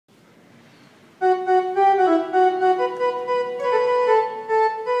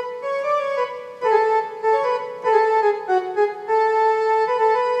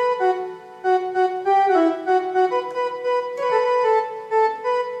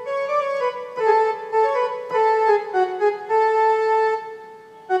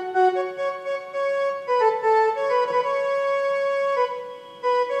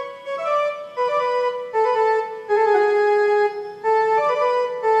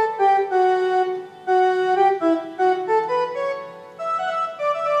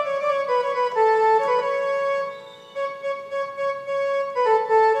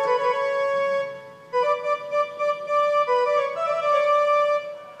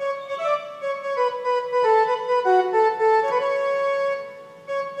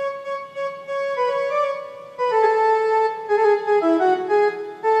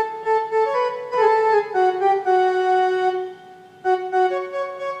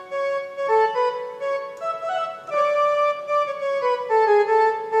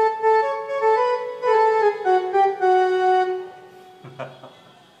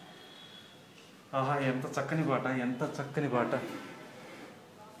చక్కని పాట, ఎంత చక్కని పాట.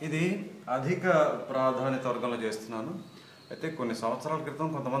 ఇది అధిక ప్రాధాన్యత వర్గంలో చేస్తున్నాను. అయితే కొన్ని సంవత్సరాల క్రితం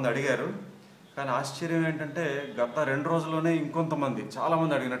కొంతమంది అడిగారు, కానీ ఆశ్చర్యం ఏంటంటే గత 2 రోజుల్లోనే ఇంకొంతమంది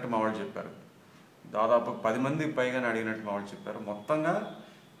చాలామంది అడిగినట్టు మా వాళ్ళు చెప్పారు. దాదాపు 10 మంది పైగానే అడిగినట్టు మా వాళ్ళు చెప్పారు. మొత్తంగా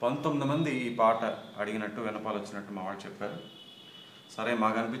 19 మంది ఈ పాట అడిగినట్టు వినపాలు వచ్చినట్టు మా వాళ్ళు చెప్పారు. సరే,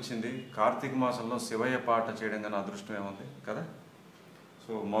 మాకు అనిపించింది కార్తీక మాసంలో శివయ్య పాట చేయడం కానీ అదృష్టం ఏముంది కదా.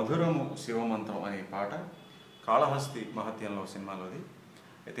 సో మధురము శివమంత్రం అనే పాట కాళహస్తి మహత్యంలో సినిమాలోది.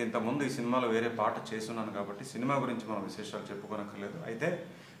 అయితే ఇంతకుముందు ఈ సినిమాలో వేరే పాట చేస్తున్నాను కాబట్టి సినిమా గురించి మనం విశేషాలు చెప్పుకోనక్కర్లేదు. అయితే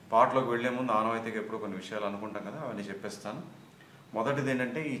పాటలోకి వెళ్లే ముందు ఆనవాయితీగా ఎప్పుడు కొన్ని విషయాలు అనుకుంటాం కదా, అవన్నీ చెప్పేస్తాను. మొదటిది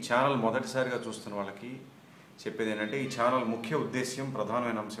ఏంటంటే, ఈ ఛానల్ మొదటిసారిగా చూస్తున్న వాళ్ళకి చెప్పేది ఏంటంటే, ఈ ఛానల్ ముఖ్య ఉద్దేశ్యం,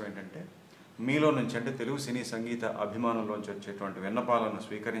 ప్రధానమైన అంశం ఏంటంటే, మీలో నుంచి అంటే తెలుగు సినీ సంగీత అభిమానుల్లోంచి వచ్చేటువంటి విన్నపాలను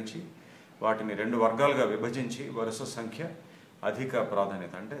స్వీకరించి వాటిని 2 వర్గాలుగా విభజించి వరుస సంఖ్య అధిక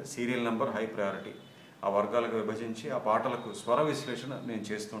ప్రాధాన్యత అంటే సీరియల్ నెంబర్ హై ప్రయారిటీ ఆ వర్గాలకు విభజించి ఆ పాటలకు స్వర విశ్లేషణ నేను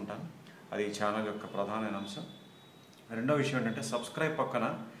చేస్తుంటాను. అది ఈ ఛానల్ యొక్క ప్రధానమైన అంశం. రెండో విషయం ఏంటంటే, సబ్స్క్రైబ్ పక్కన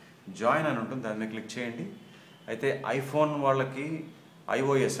జాయిన్ అని ఉంటుంది, దాన్ని క్లిక్ చేయండి. అయితే ఐఫోన్ వాళ్ళకి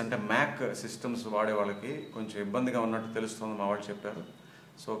ఐఓఎస్ అంటే మ్యాక్ సిస్టమ్స్ వాడే వాళ్ళకి కొంచెం ఇబ్బందిగా ఉన్నట్టు తెలుస్తుంది మా వాళ్ళు చెప్పారు.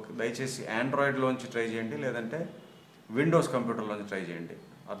 సో దయచేసి ఆండ్రాయిడ్లోంచి ట్రై చేయండి, లేదంటే విండోస్ కంప్యూటర్లోంచి ట్రై చేయండి.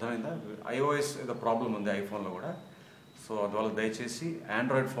 అర్థమైందా? ఐఓఎస్ ఏదో ప్రాబ్లం ఉంది ఐఫోన్లో కూడా. సో అందువల్ల దయచేసి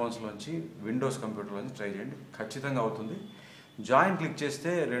ఆండ్రాయిడ్ ఫోన్స్లోంచి విండోస్ కంప్యూటర్లోంచి ట్రై చేయండి, ఖచ్చితంగా అవుతుంది. జాయిన్ క్లిక్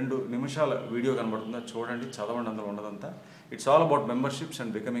చేస్తే 2 నిమిషాల వీడియో కనబడుతుందా, చూడండి, చదవండి, అందులో ఉండదంతా. It's all about memberships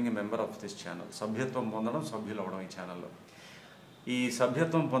and becoming a member of this channel. సభ్యత్వం పొందడం, సభ్యులు అవ్వడం ఈ ఛానల్లో. ఈ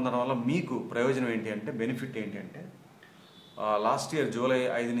సభ్యత్వం పొందడం వల్ల మీకు ప్రయోజనం ఏంటి అంటే, బెనిఫిట్ ఏంటి అంటే, లాస్ట్ ఇయర్ జూలై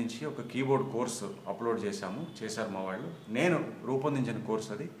 5 నుంచి ఒక కీబోర్డ్ కోర్సు అప్లోడ్ చేశారు మా వాళ్ళు. నేను రూపొందించిన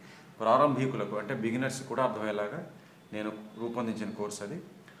కోర్సు అది. ప్రారంభికులకు అంటే బిగినర్స్ కూడా అర్థమయ్యేలాగా నేను రూపొందించిన కోర్సు అది.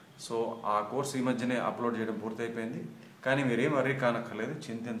 సో ఆ కోర్సు ఈ మధ్యనే అప్లోడ్ చేయడం పూర్తయిపోయింది. కానీ మీరేం వర్రీ కానక్కర్లేదు,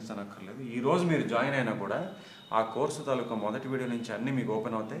 చింతించనక్కర్లేదు. ఈరోజు మీరు జాయిన్ అయినా కూడా ఆ కోర్సు తాలూకా మొదటి వీడియో నుంచి అన్నీ మీకు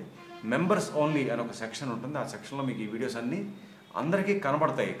ఓపెన్ అవుతాయి. మెంబర్స్ ఓన్లీ అని ఒక సెక్షన్ ఉంటుంది. ఆ సెక్షన్లో మీకు ఈ వీడియోస్ అన్నీ అందరికీ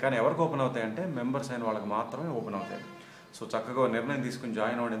కనబడతాయి. కానీ ఎవరికి ఓపెన్ అవుతాయి అంటే, మెంబర్స్ అయిన వాళ్ళకి మాత్రమే ఓపెన్ అవుతాయి. సో చక్కగా నిర్ణయం తీసుకుని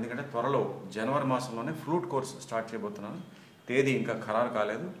జాయిన్ అవ్వండి. ఎందుకంటే త్వరలో జనవరి మాసంలోనే ఫ్లూట్ కోర్స్ స్టార్ట్ చేయబోతున్నాను. తేదీ ఇంకా ఖరారు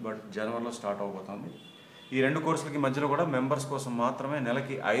కాలేదు, బట్ జనవరిలో స్టార్ట్ అవబోతుంది. ఈ 2 కోర్సులకి మధ్యలో కూడా మెంబర్స్ కోసం మాత్రమే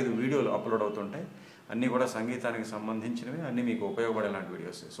నెలకి 5 వీడియోలు అప్లోడ్ అవుతుంటాయి. అన్నీ కూడా సంగీతానికి సంబంధించినవి, అన్నీ మీకు ఉపయోగపడేలాంటి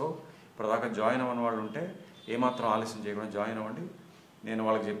వీడియోస్. సో ఇప్పటిదాకా జాయిన్ అవ్వని వాళ్ళు ఉంటే ఏమాత్రం ఆలస్యం చేయకుండా జాయిన్ అవ్వండి. నేను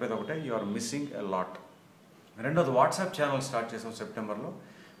వాళ్ళకి చెప్పేది ఒకటే, you are missing a lot. రెండోది, వాట్సాప్ ఛానల్ స్టార్ట్ చేసాం సెప్టెంబర్లో.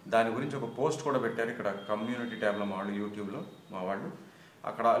 దాని గురించి ఒక పోస్ట్ కూడా పెట్టారు ఇక్కడ కమ్యూనిటీ ట్యాబ్లో మా వాళ్ళు, యూట్యూబ్లో మా వాళ్ళు.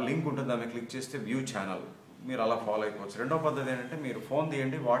 అక్కడ లింక్ ఉంటుంది, దాన్ని క్లిక్ చేస్తే వ్యూ ఛానల్, మీరు అలా ఫాలో అయిపోవచ్చు. రెండో పద్ధతి ఏంటంటే, మీరు ఫోన్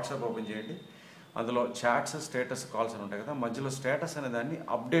తీయండి, వాట్సాప్ ఓపెన్ చేయండి, అందులో చాట్స్, స్టేటస్, కాల్స్ అని ఉంటాయి కదా. మధ్యలో స్టేటస్ అనే దాన్ని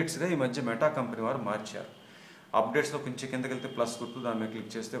అప్డేట్స్గా ఈ మధ్య మెటా కంపెనీ వారు మార్చారు. అప్డేట్స్లో కొంచెం కిందకి వెళ్తే ప్లస్ గుర్తు, దాని మీద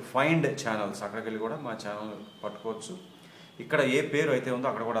క్లిక్ చేస్తే ఫైండ్ ఛానల్స్, అక్కడికి వెళ్ళి కూడా మా ఛానల్ పట్టుకోవచ్చు. ఇక్కడ ఏ పేరు అయితే ఉందో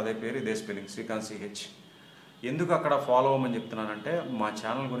అక్కడ కూడా అదే పేరు, ఇదే స్పెల్లింగ్, శ్రీకాంత్ CH. ఎందుకు అక్కడ ఫాలో అవ్వమని చెప్తున్నానంటే, మా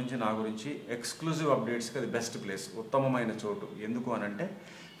ఛానల్ గురించి, నా గురించి ఎక్స్క్లూజివ్ అప్డేట్స్కి అది బెస్ట్ ప్లేస్, ఉత్తమమైన చోటు. ఎందుకు అనంటే,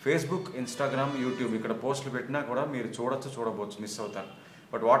 ఫేస్బుక్, ఇన్స్టాగ్రామ్, యూట్యూబ్ ఇక్కడ పోస్టులు పెట్టినా కూడా మీరు చూడవచ్చు, మిస్ అవుతారు.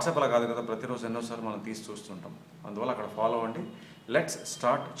 బట్ వాట్సాప్ అలా కాదు కదా, ప్రతిరోజు ఎన్నోసార్లు మనం తీసి చూస్తుంటాం. అందువల్ల అక్కడ ఫాలో అవ్వండి. Let's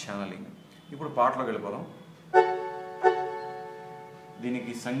start channelling. ఇప్పుడు పాటలోకి వెళ్ళిపోదాం.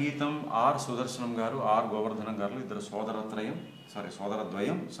 దీనికి సంగీతం ఆర్ సుదర్శనం గారు, ఆర్ గోవర్ధనం గారు, ఇద్దరు సోదరద్వయం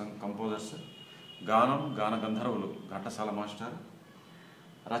కంపోజర్స్. గానం, గాన గంధర్వులు ఘంటసాల మాస్టర్.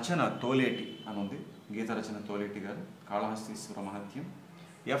 రచన తోలేటి అని ఉంది, గీత రచన తోలేటి గారు. కాళహస్తీశ్వర మహత్యం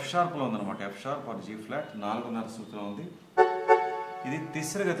F షార్ప్లో ఉందన్నమాట. F sharp are G flat, 4/4 శృతిలో ఉంది. ఇది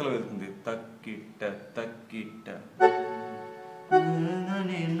తిస్ర గతిలో వెళ్తుంది. తక్కిట్ట తక్కిట్ట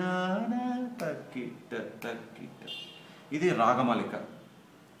తక్కిట్ట తక్కిట్ట. ఇది రాగమాలిక.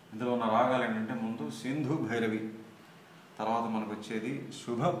 ఇందులో ఉన్న రాగాలు ఏంటంటే, ముందు సింధుభైరవి, తర్వాత మనకు వచ్చేది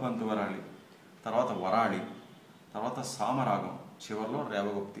శుభపంతువరాళి, తర్వాత వరాళి, తర్వాత సామ రాగం, చివరిలో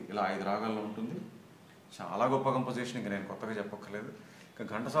రేవగుప్తి. ఇలా 5 రాగాల్లో ఉంటుంది. చాలా గొప్ప కంపోజిషన్, ఇంకా నేను కొత్తగా చెప్పక్కర్లేదు. ఇంకా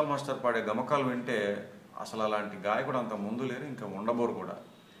ఘంటసాల మాస్టర్ పాడే గమకాలు వింటే అసలు అలాంటి గాయకుడు అంత ముందు లేరు, ఇంకా ఉండబోరు కూడా.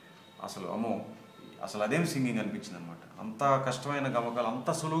 అసలు అదేం సింగింగ్ అనిపించింది అనమాట. అంత కష్టమైన గమకాలు అంత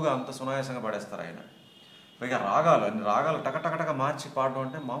సులువుగా, అంత సునాయాసంగా పాడేస్తారు ఆయన. పైగా అన్ని రాగాలు టకటకటక మార్చి పాడడం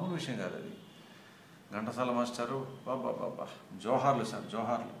అంటే మామూలు విషయం కాదు అది. ఘంటసాల మాస్టరు బాబా జోహార్లు సార్,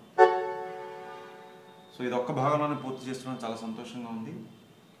 జోహార్లు. సో ఇది ఒక్క భాగంలోనే పూర్తి చేస్తున్నాం, చాలా సంతోషంగా ఉంది.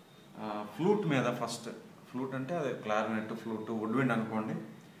 ఫ్లూట్ మీద ఫస్ట్, ఫ్లూట్ అంటే అదే క్లారినెట్, ఫ్లూట్, వుడ్విండ్ అనుకోండి.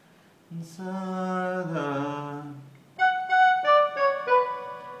 సాదా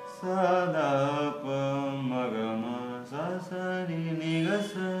సాదా పమగమ ససరి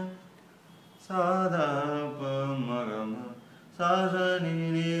నిగస సాదా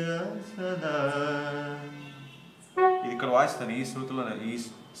సదా. ఇది ఇక్కడ వాయిస్తాను, ఈ శృతిలోనే, ఈ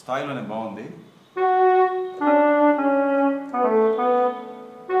స్థాయిలోనే బాగుంది.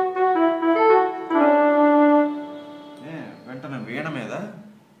 వెంటనే వీణ మీద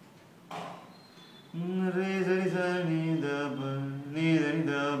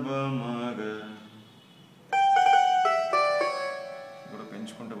ఇప్పుడు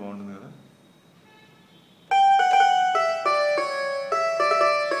పెంచుకుంటే బాగుంటుంది కదా.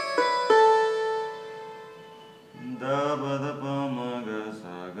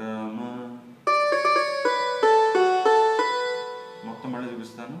 మొత్తం మళ్ళీ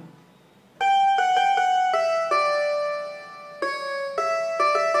చూపిస్తాను.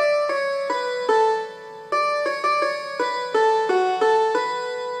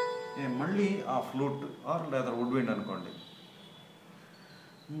 మళ్ళీ ఆ ఫ్లూట్ ఆర్ లేదా వుడ్విండ్ అనుకోండి.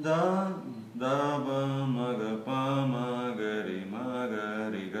 దా దా బ మగ ప మగరి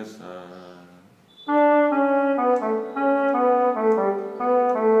మగరి గస.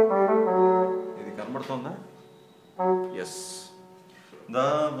 ఇది కనబడుతుందా? ఎస్. దా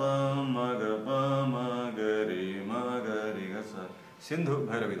బ మగ ప మగరి మగరి గస. సింధు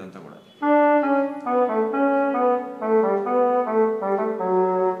భైరవి ఇదంతా కూడా.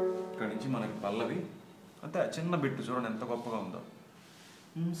 ఇక్కడి నుంచి మనకి పల్లవి అంతే, చిన్న బిట్టు చూడండి ఎంత గొప్పగా ఉందో.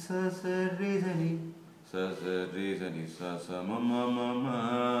 ససరిజని ససరిజని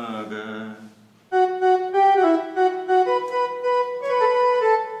ససమమమగ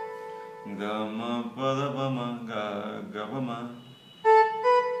గమ పదపమ గపమ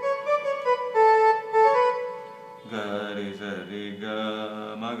గరి సరి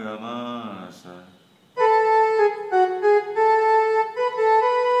గమ గమాస.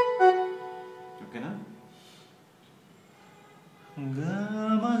 ఓకేనా?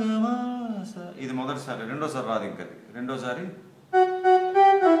 గమ గమాస. ఇది మొదటిసారి, రెండోసారి రాదు ఇంకది. రెండోసారి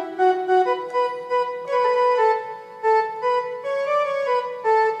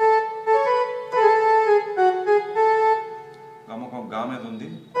గమకం గా మీద ఉంది,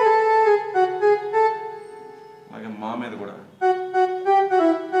 అలాగే మా మీద కూడా.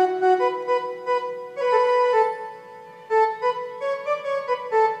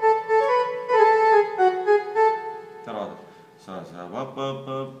 తర్వాత స స వ ప ప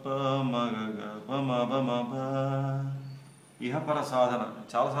ప మ గ గ ప మ ప మ ప. ఇహపర సాధన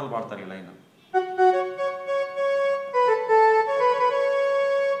చాలాసార్లు పాడతారు ఈ లైన్.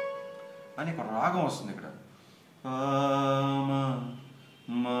 అని ఒక రాగం వస్తుంది ఇక్కడ.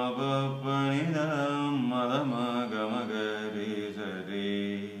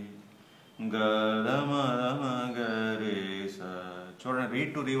 చూడండి, రీ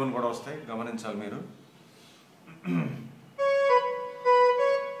టు రీ1 కూడా వస్తాయి, గమనించాలి మీరు.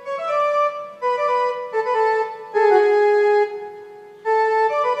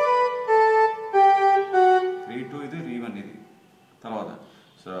 రీ2 ఇది, రీ1 ఇది. తర్వాత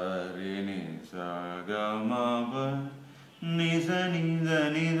సరిని సగమ నిజ నిద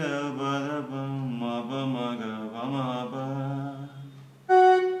నిద పద మ ప మ గ ప మ ప.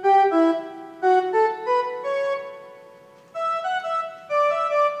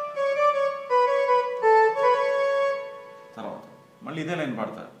 తర్వాత మళ్ళీ ఇదే లైన్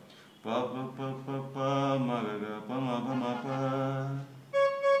పాడతా. ప ప ప ప ప మ గ గ ప మ ప మ ప.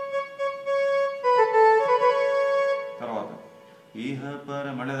 తర్వాత ఇహపర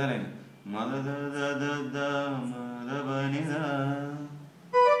మళ్ళీ అదే లైన్. మద ద ద ద ద మద బ ని ద.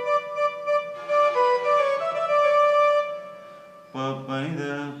 ప ప ని ద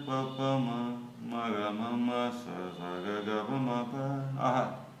ప ప మ మ గ మ మ స స గ గ ప మ ప. ఆహా.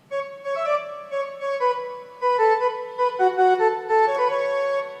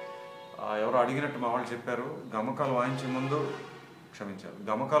 ఎవరు అడిగినట్టు మా వాళ్ళు చెప్పారు, గమకాలు వాయించే ముందు, క్షమించారు,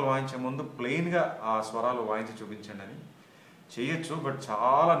 గమకాలు వాయించే ముందు ప్లెయిన్గా ఆ స్వరాలు వాయించి చూపించండి అని. చేయొచ్చు, బట్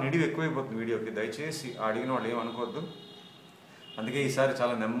చాలా నిడివి ఎక్కువైపోతుంది వీడియోకి. దయచేసి అడిగిన వాళ్ళు ఏమనుకోవద్దు. అందుకే ఈసారి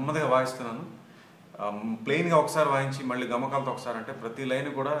చాలా నెమ్మదిగా వాయిస్తున్నాను. ప్లెయిన్గా ఒకసారి వాయించి మళ్ళీ గమకాలతో ఒకసారి అంటే ప్రతి లైన్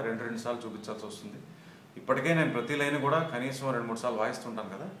కూడా 2 సార్లు చూపించాల్సి వస్తుంది. ఇప్పటికే నేను ప్రతి లైన్ కూడా కనీసం 2-3 సార్లు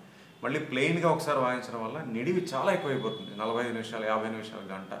వాయిస్తుంటాను కదా. మళ్ళీ ప్లెయిన్గా ఒకసారి వాయించడం వల్ల నిడివి చాలా ఎక్కువైపోతుంది. 45 నిమిషాలు, 50 నిమిషాలు,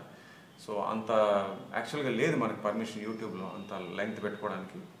 గంట. సో అంత యాక్చువల్గా లేదు మనకి పర్మిషన్ యూట్యూబ్లో అంత లెంగ్త్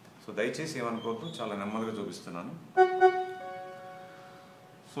పెట్టుకోవడానికి. సో దయచేసి ఏమనుకోవద్దు, చాలా నెమ్మదిగా చూపిస్తున్నాను.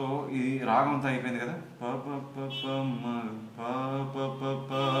 సో ఈ రాగం అంతా అయిపోయింది కదా. ప ప ప ప మ ప ప ప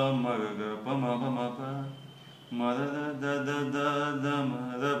ప మ గ గ ప మ ప మ ప మ the the the the the మ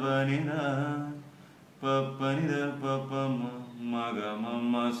ద ప ని ద ప ప ని ద ప ప మ మ గ మ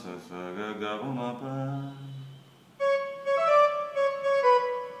మ స స గ గ ప మ ప.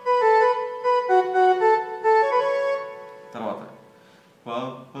 తర్వాత ప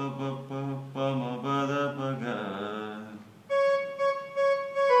ప ప ప ప మ ప ద ప గ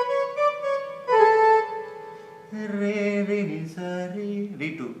రే రి ని స రి రి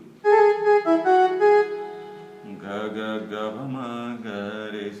టు గ గ గ భ మ గ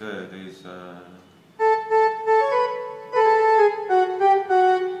రి స రి స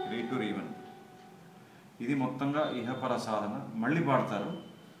రి టు రి వన్. ఇది మొత్తంగా ఇహపర సాధన. మళ్ళీ పాడతారు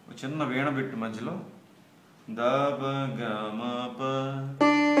చిన్న వీణ బిట్టు మధ్యలో ద బ గ మ ప,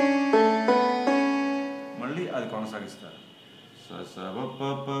 మళ్ళీ అది కొనసాగిస్తారు. స స బ ప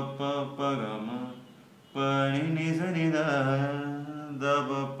ప ప ప గ మ ప ని ని స ని ద ద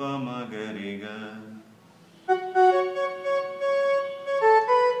బ ప మ గ రి గ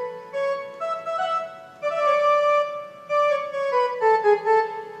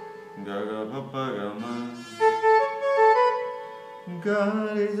గ గ ప ప గ మ గ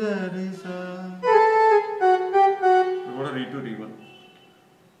రి స రి స కూడా రి టు రి వన్.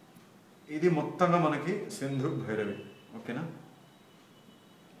 ఇది మొత్తంగా మనకి సింధు భైరవి. ఓకేనా?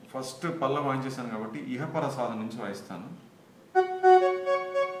 ఫస్ట్ పల్లవి వాయించేసాను కాబట్టి ఇహపర సాధన నుంచి వాయిస్తాను.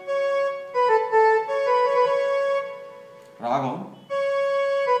 రాగం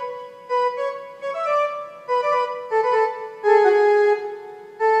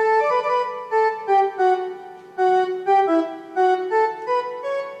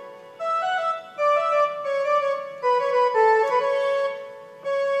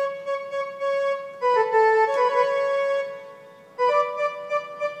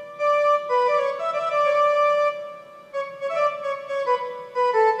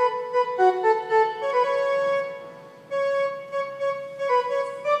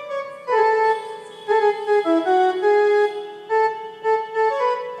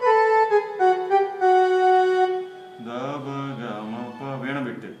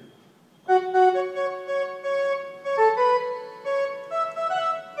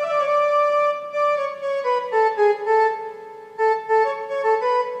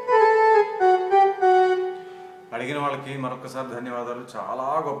అడిగిన వాళ్ళకి మరొకసారి ధన్యవాదాలు. చాలా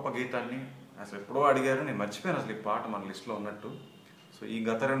గొప్ప గీతాన్ని అసలు ఎప్పుడో అడిగారు, నేను మర్చిపోయాను అసలు ఈ పాట మన లిస్టులో ఉన్నట్టు. సో ఈ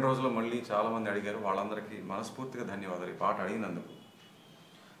గత 2 రోజుల్లో మళ్ళీ చాలామంది అడిగారు, వాళ్ళందరికీ మనస్ఫూర్తిగా ధన్యవాదాలు ఈ పాట అడిగినందుకు.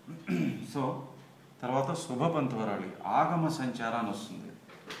 సో తర్వాత శుభపంతువరాళి ఆగమ సంచార అని వస్తుంది.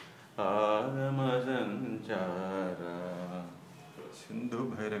 ఆగమ సంచార సింధు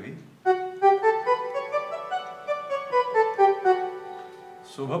భైరవి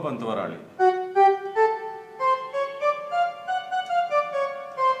శుభపంతువరాళి.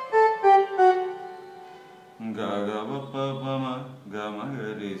 గ గ ప ప ప మ గ మ గ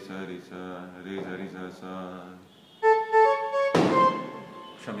రి స రి స రి స రి స స.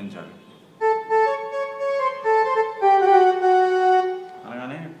 క్షమించాలి.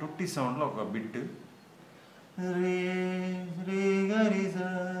 అనగానే టుట్టి సౌండ్లో ఒక బిట్ రే రే గ రి స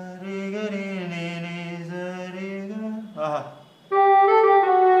రే గ రే నే నే స రే గ. ఆహా,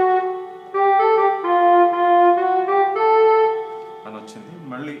 అని వచ్చింది.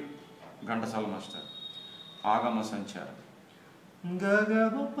 మళ్ళీ ఘంటసాల మాస్టర్ ఆగమ సంచారం గ గ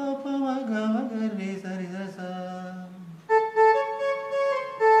ప ప ప మ గ మ గ రి స రి స స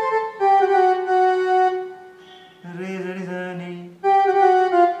రే స రి స ని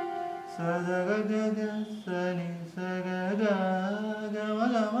స స గ గ గ స ని స గ గ గ మ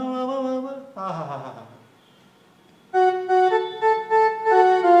గ మ మ మ మ. ఆహా,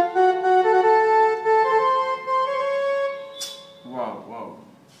 వావ్ వావ్.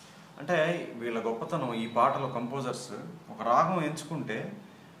 అంటే వీళ్ళ గొప్పతనం ఈ పాటలో కంపోజర్స్ ఒక రాగం ఎంచుకుంటే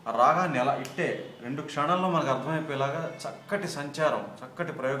ఆ రాగాన్ని ఎలా ఇట్టే 2 క్షణాల్లో మనకు అర్థమైపోయేలాగా చక్కటి సంచారం,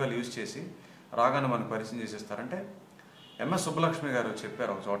 చక్కటి ప్రయోగాలు యూజ్ చేసి రాగాన్ని మనకు పరిచయం చేసేస్తారంటే ఎంఎస్ సుబ్బలక్ష్మి గారు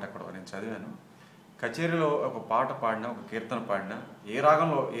చెప్పారు ఒక చోట, ఎక్కడో నేను చదివాను, కచేరీలో ఒక పాట పాడినా, ఒక కీర్తన పాడినా, ఏ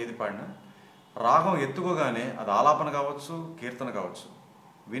రాగంలో ఏది పాడినా రాగం ఎత్తుకోగానే అది ఆలాపన కావచ్చు, కీర్తన కావచ్చు,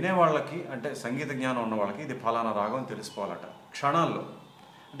 వినేవాళ్ళకి అంటే సంగీత జ్ఞానం ఉన్న వాళ్ళకి ఇది ఫలానా రాగం తెలిసిపోవాలట క్షణాల్లో.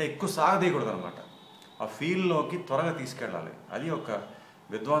 అంటే ఎక్కువ సాగదీయకూడదు అనమాట, ఆ ఫీల్లోకి త్వరగా తీసుకెళ్ళాలి. అది ఒక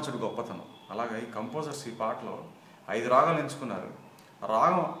విద్వాంసుడి గొప్పతనం. అలాగే ఈ కంపోజర్స్ ఈ పాటలో 5 రాగాలు ఎంచుకున్నారు.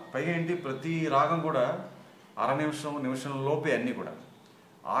 రాగం పైగా ఏంటి, ప్రతి రాగం కూడా అర నిమిషం, నిమిషం లోపే అన్నీ కూడా.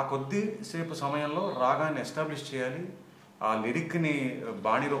 ఆ కొద్దిసేపు సమయంలో రాగాన్ని ఎస్టాబ్లిష్ చేయాలి, ఆ లిరిక్ని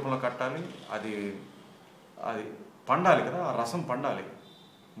బాణీ రూపంలో కట్టాలి, అది అది పండాలి కదా, ఆ రసం పండాలి,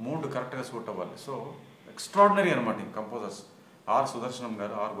 మూడ్ కరెక్ట్గా సూట్ అవ్వాలి. సో ఎక్స్ట్రాడినరీ అనమాట ఈ కంపోజర్స్. ఆర్ సుదర్శనం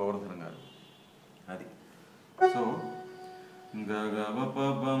గారు, ఆర్ గోవర్ధన్ గారు. అది సో గ గ ప ప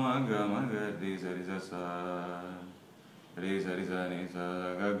ప మ గ మ గ రి స రి స స రి స రి స ని స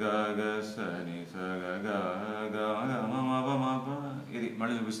గ గ గ స ని స గ గ గ మ మ ప మ ప. ఇది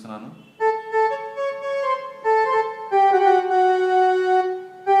మళ్ళీ చూపిస్తున్నాను.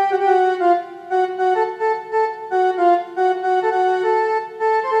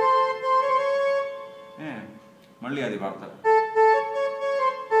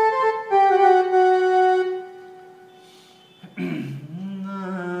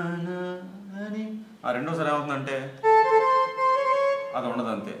 ఆ రెండోసారి ఏమవుతుందంటే అది ఉండదు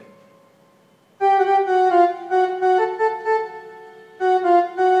అంతే.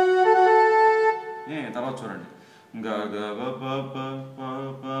 తర్వాత చూడండి, గ గ బ ప ప ప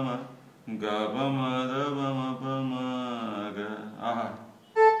ప మ గ బ మ ద బ మ ప మ గ. ఆహా,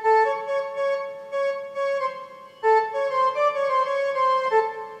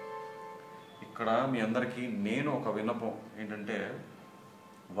 ఇక్కడ మీ అందరికీ నేను ఒక విన్నపం ఏంటంటే,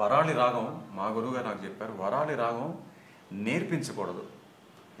 వరాలి రాగం మా గురువుగారు నాకు చెప్పారు, వరాలి రాగం నేర్పించకూడదు.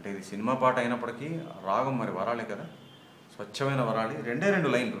 అంటే ఇది సినిమా పాట అయినప్పటికీ రాగం మరి వరాలి కదా, స్వచ్ఛమైన వరాలి, 2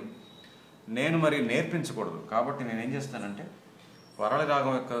 లైన్లు. నేను మరి నేర్పించకూడదు కాబట్టి నేనేం చేస్తానంటే, వరాలి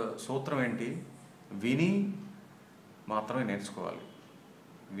రాగం యొక్క సూత్రం ఏంటి, విని మాత్రమే నేర్చుకోవాలి.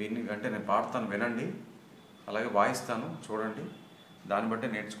 విని అంటే నేను పాడతాను వినండి, అలాగే వాయిస్తాను చూడండి, దాన్ని బట్టే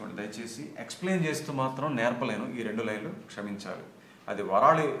నేర్చుకోండి. దయచేసి ఎక్స్ప్లెయిన్ చేస్తూ మాత్రం నేర్పలేను, ఈ 2 లైన్లు క్షమించాలి. అది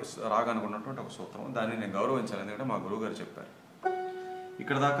వరాళి రాగానికి ఉన్నటువంటి ఒక సూత్రం, దాన్ని నేను గౌరవించాలి, ఎందుకంటే మా గురువు గారు చెప్పారు.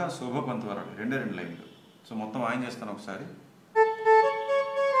 ఇక్కడ దాకా శుభపంతువరాలి 2 లైన్లు. సో మొత్తం ఆయన చేస్తాను ఒకసారి.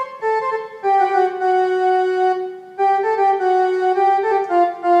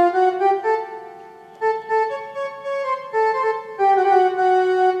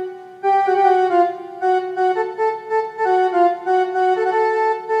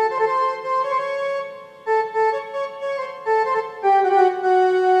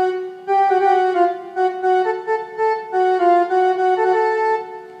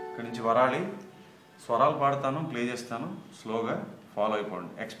 వరాళి స్వరాలు పాడతాను, ప్లే చేస్తాను, స్లోగా ఫాలో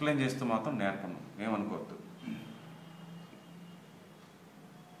అయిపోండి. ఎక్స్ప్లెయిన్ చేస్తూ మాత్రం నేర్పను, ఏమనుకోవద్దు.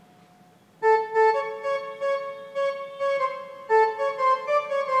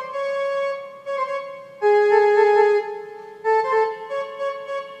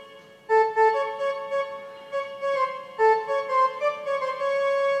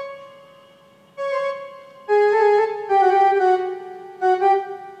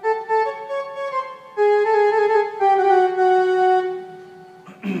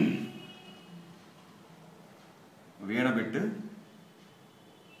 వీణ బిట్టు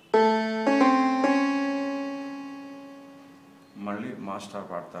మళ్ళీ మాస్టర్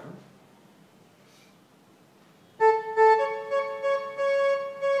పాడతారు.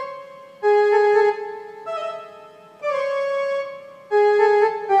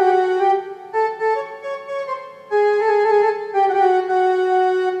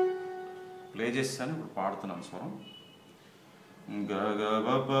 ప్లే చేస్తాను, ఇప్పుడు పాడుతున్నాను స్వరం. గ గ బ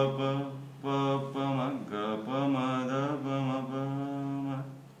ప ప ప ప మ గ ప మ ద ప మ ప మ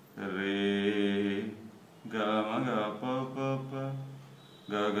రే గ మ గ ప ప ప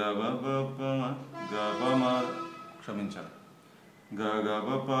గ గ బ ప ప మ గ ప మ, క్షమించాలి, గ గ బ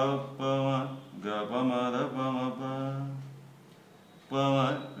ప ప మ గ ప మ ద ప మ ప ప మ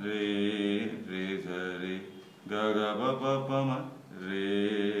రే రే స రే గ గ బ ప ప మ రే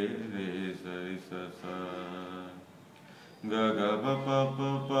రే స రి స స గ గ ప ప ప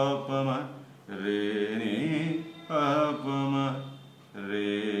ప ప మ రే ని ప ప మ రే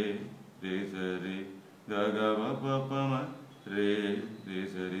రే స రే గ గ ప ప ప మ రే రే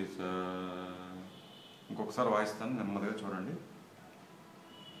స రి స. ఇంకొకసారి వాయిస్తాను, నెమ్మదిగా చూడండి.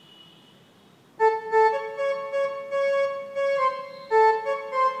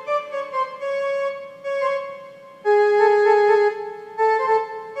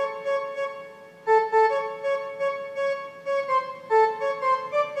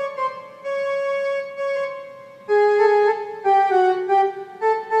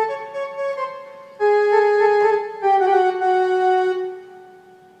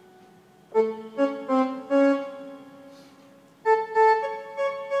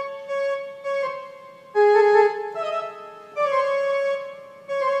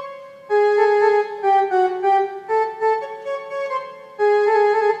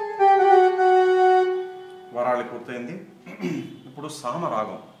 వరాళి పూర్తయింది. ఇప్పుడు సామ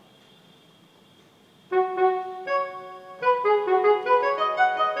రాగం.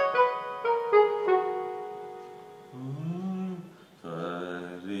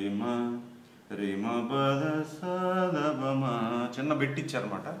 చిన్న బిట్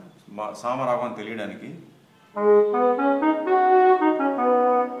ఇచ్చారన్నమాట సామ రాగం అని తెలియడానికి.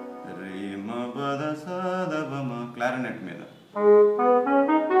 రీమ పద సదబమ క్లారినెట్ మీద.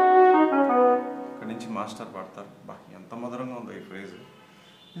 ఇక్కడి నుంచి మాస్టర్ పాడతారు. బా ఎంత మధురంగా ఉందో ఈ ఫ్రేజ్.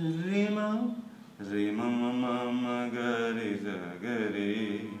 రీమ రీమ మమ గరి గరి.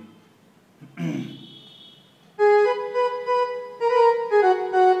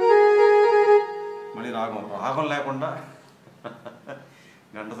 మళ్ళీ రాగం లేకుండా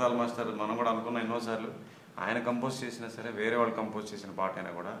ఘంటసాల మాస్టర్ మనం కూడా అనుకున్నాం ఎన్నోసార్లు, ఆయన కంపోజ్ చేసినా సరే, వేరే వాళ్ళు కంపోజ్ చేసిన పాట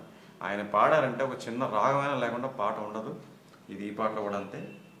అయినా కూడా ఆయన పాడారంటే ఒక చిన్న రాగమైనా లేకుండా పాట ఉండదు. ఇది ఈ పాటలో కూడా అంతే.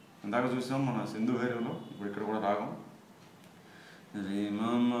 ఇందాక చూసాం మన సింధుభైరవిలో, ఇప్పుడు ఇక్కడ కూడా రాగం రి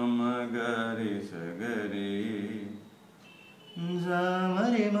మమ గరి సగరి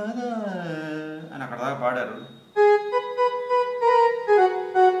మరి మద అని అక్కడ దాకా పాడారు.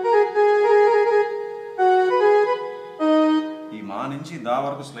 ఈ మా నుంచి దా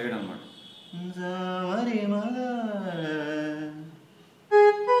వరకు స్లైడ్ అనమాట.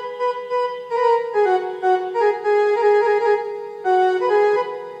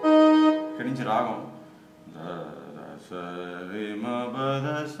 ఇక్కడి నుంచి రాగం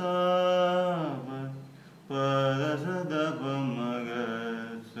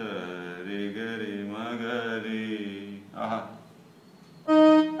ఆహా.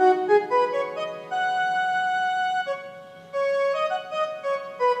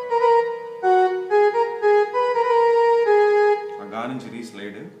 గా నుంచి రీ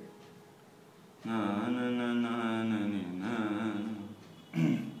స్లైడ్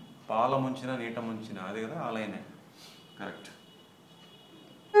పాల ముంచిన నీట ముంచిన అది కదా ఆ లైనే కరెక్ట్.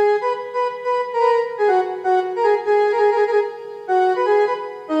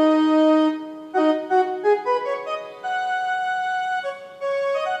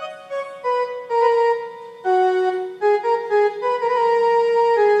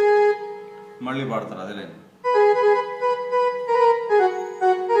 మళ్ళీ పాడతారు అదే లైన్.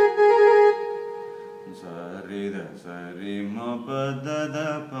 సరిద సరి మ పద ద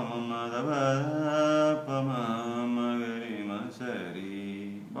పమ మద పమ మగరి మ సరి.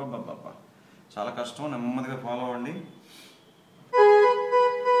 బాబా చాలా కష్టం, నెమ్మదిగా ఫాలో అవ్వండి.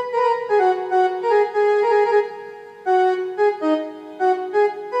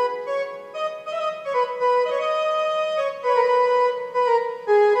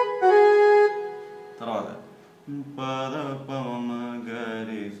 తర్వాత పద పమ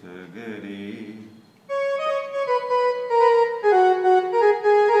గరి సగరి.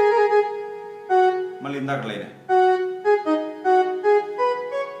 మళ్ళీ ఇందాక లైన్.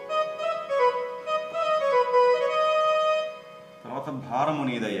 తర్వాత భారము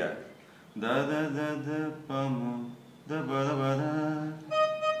నీదయ్యా ద ద ద ద పమ ద బద బద.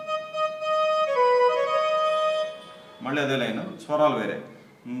 మళ్ళీ అదే లైన్, స్వరాలు వేరే.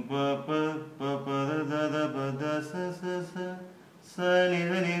 ప ప ప ప ద ద ప ద స స స స ని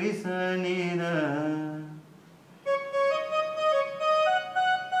ద ని రి స ని ద.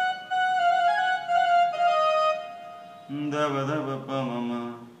 దవ దవ ప మ.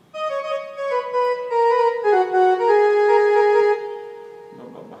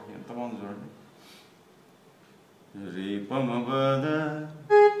 ఎంత బాగుంది చూడండి. రి ప మ పద.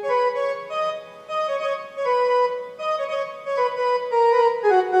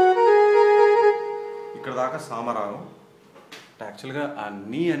 ఇక్కడ దాకా సామరాగం. యాక్చువల్గా ఆ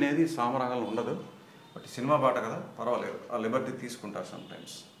నీ అనేది సామరాగంలో ఉండదు, బట్ సినిమా పాట కదా పర్వాలేదు, ఆ లిబర్టీ తీసుకుంటారు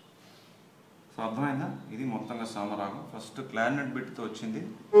సమ్టైమ్స్. సో అర్థమైందా? ఇది మొత్తంగా సామరాగం. ఫస్ట్ క్లారినెట్ బిట్తో వచ్చింది.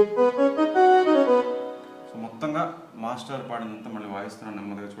 సో మొత్తంగా మాస్టర్ పాడినంతా మళ్ళీ వాయిస్తున్నాను,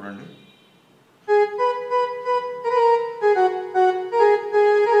 నెమ్మదిగా చూడండి.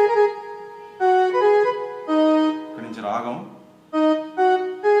 ఇక్కడి నుంచి రాగం.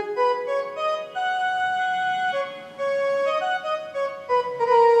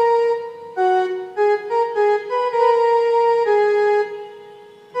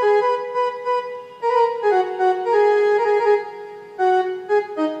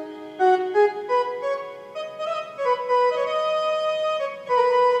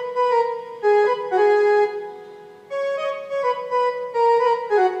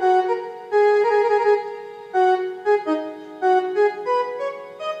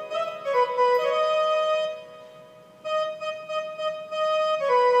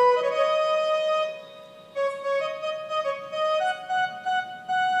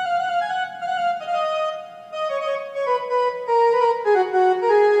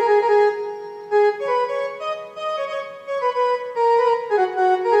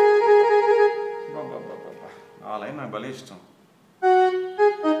 ఆ లైన్ నాకు భలే ఇష్టం.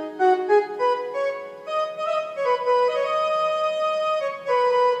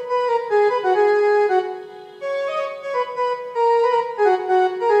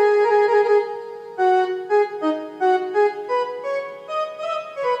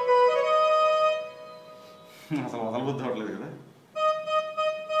 అసలు వదలబుద్ధి అవ్వట్లేదు కదా.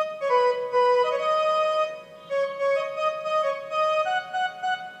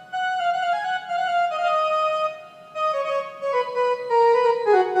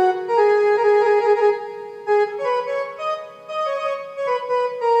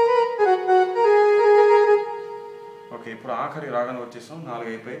 4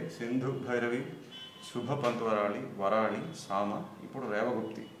 అయిపోయి సింధుభైరవి, శుభపంతువరాళి, వరాళి, సామ. ఇప్పుడు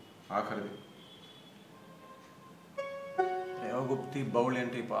రేవగుప్తి ఆఖరిది. రేవగుప్తి బౌళి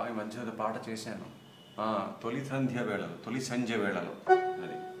అంటే ఈ మధ్య పాట చేశాను, తొలి సంధ్య వేళలో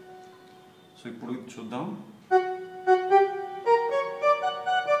అది. సో ఇప్పుడు చూద్దాం.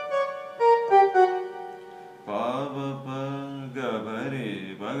 పాప గబరే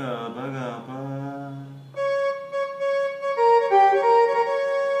బగ బగ ప,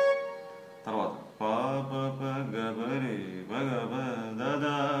 తర్వాత పాప గబరే బగ బ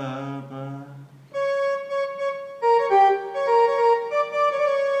దదా ప,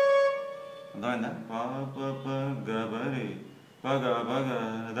 అర్థమైందా? పాప గబరే బగ బగ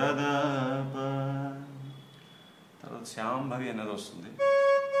దదా ప. తర్వాత శాంభవి అనేది వస్తుంది.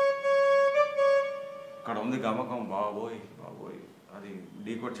 ఇక్కడ ఉంది గమకం, బాబోయ్ అది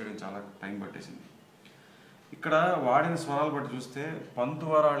డీకోడ్ చేయడం చాలా టైం పట్టేసింది. ఇక్కడ వాడిన స్వరాలు బట్టి చూస్తే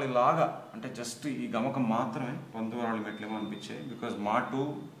పంతువరాళి లాగా, అంటే జస్ట్ ఈ గమకం మాత్రమే పంతువరాళి మెట్లేమో అనిపించాయి. బికాజ్ మా టూ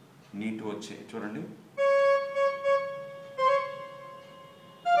నీటు వచ్చాయి. చూడండి,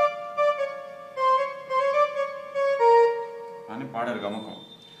 అని పాడారు గమకం.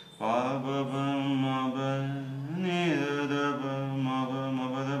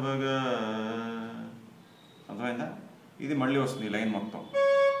 అర్థమైందా? ఇది మళ్ళీ వస్తుంది ఈ లైన్ మొత్తం.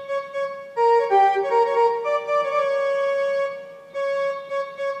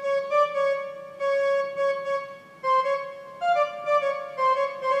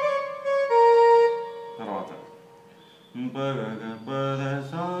 తర్వాత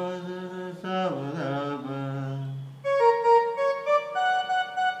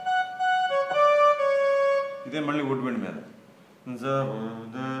ఇదే మళ్ళీ వుడ్విండ్ మీద.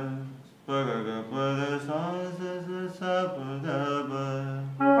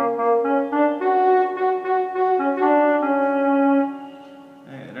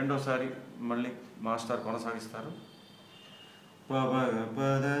 రెండోసారి మళ్ళీ మాస్టర్ కొనసాగిస్తారు.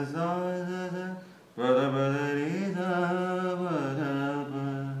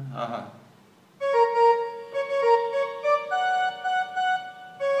 ఆహా,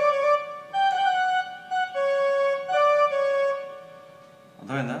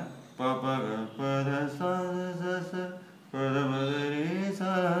 అర్థమైందా?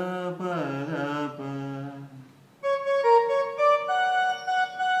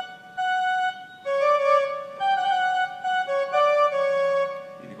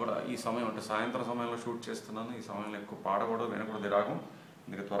 ఇది కూడా ఈ సమయం అంటే సాయంత్రం సమయంలో షూట్ చేస్తున్నాను. ఈ సమయంలో ఎక్కువ పాడకూడదు, వినకూడదు రాగం,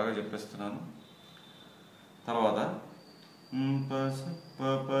 అందుకే త్వరగా చెప్పేస్తున్నాను. తర్వాత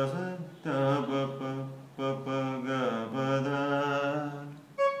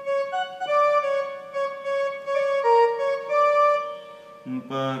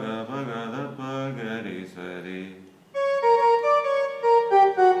పగ పగద పగరి సరి,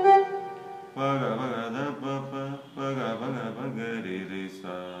 పగ పగద పప పగ పగ పగరి రి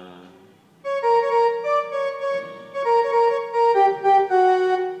సా.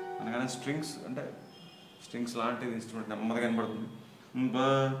 అనగానే స్ట్రింగ్స్ అంటే స్ట్రింగ్స్ లాంటిది ఇన్స్ట్రుమెంట్ నెమ్మదిగా కనబడుతుంది.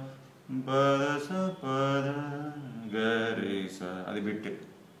 పద స పద గరి స, అది బిట్టే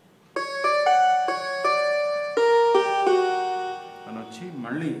అని వచ్చి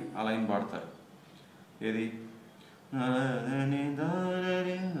మళ్ళీ ఆ లైన్ పాడతారు. ఏది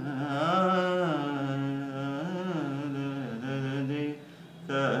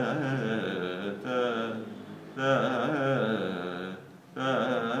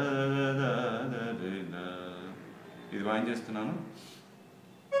ఇది వాయించేస్తున్నాను.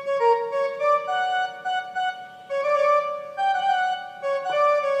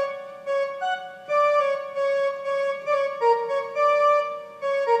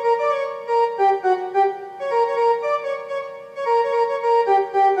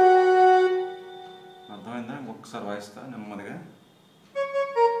 అర్థమైందా? ఒకసారి వాయిస్తా నెమ్మదిగా.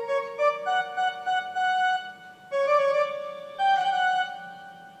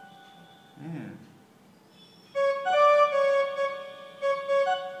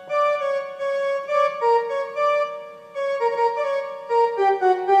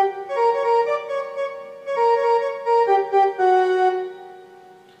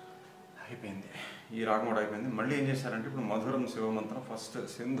 అయిపోయింది, ఈ రాగం కూడా అయిపోయింది. మళ్ళీ ఏం చేశారంటే ఇప్పుడు మధురం శివ మంత్రం ఫస్ట్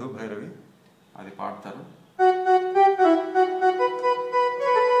సింధుభైరవి అది పాడతారు.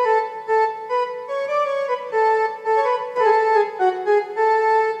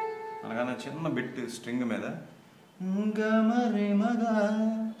 అనగానే చిన్న బిట్ స్ట్రింగ్ మీద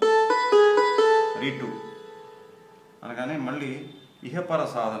రీటు అనగానే మళ్ళీ ఇహపర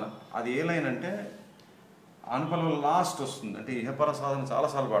సాధన, అది ఏ లైన్ అంటే అనుపలలో లాస్ట్ వస్తుంది. అంటే ఇహపర సాధన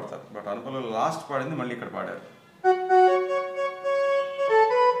చాలాసార్లు పాడతారు, బట్ అనుపలలో లాస్ట్ పాడింది మళ్ళీ ఇక్కడ పాడారు.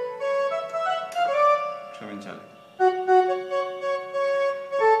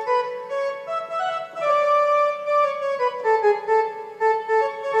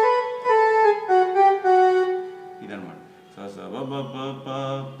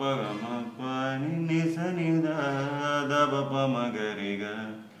 పగమ పని నిస నిద దబ పమ గరిగ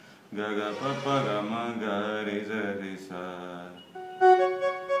గగ పగమ గరి జరి సా.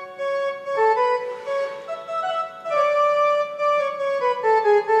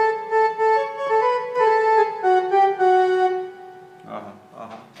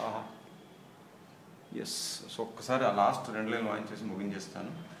 ఎస్. సో ఒక్కసారి ఆ లాస్ట్ 2 లైన్లు వాయించేసి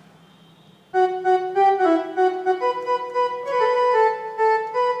ముగించేస్తాను.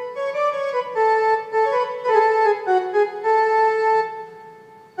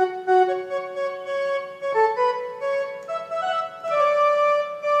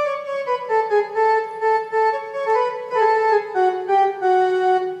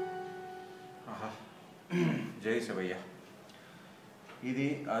 జై శివయ్య. ఇది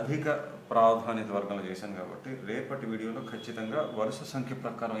అధిక ప్రాధాన్యత వర్గంలో చేశాను కాబట్టి రేపటి వీడియోలో ఖచ్చితంగా వరుస సంఖ్య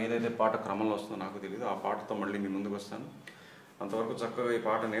ప్రకారం ఏదైతే పాట క్రమంలో వస్తుందో నాకు తెలియదు, ఆ పాటతో మళ్ళీ మీ ముందుకు వస్తాను. అంతవరకు చక్కగా ఈ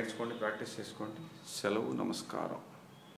పాట నేర్చుకోండి, ప్రాక్టీస్ చేసుకోండి. సెలవు, నమస్కారం.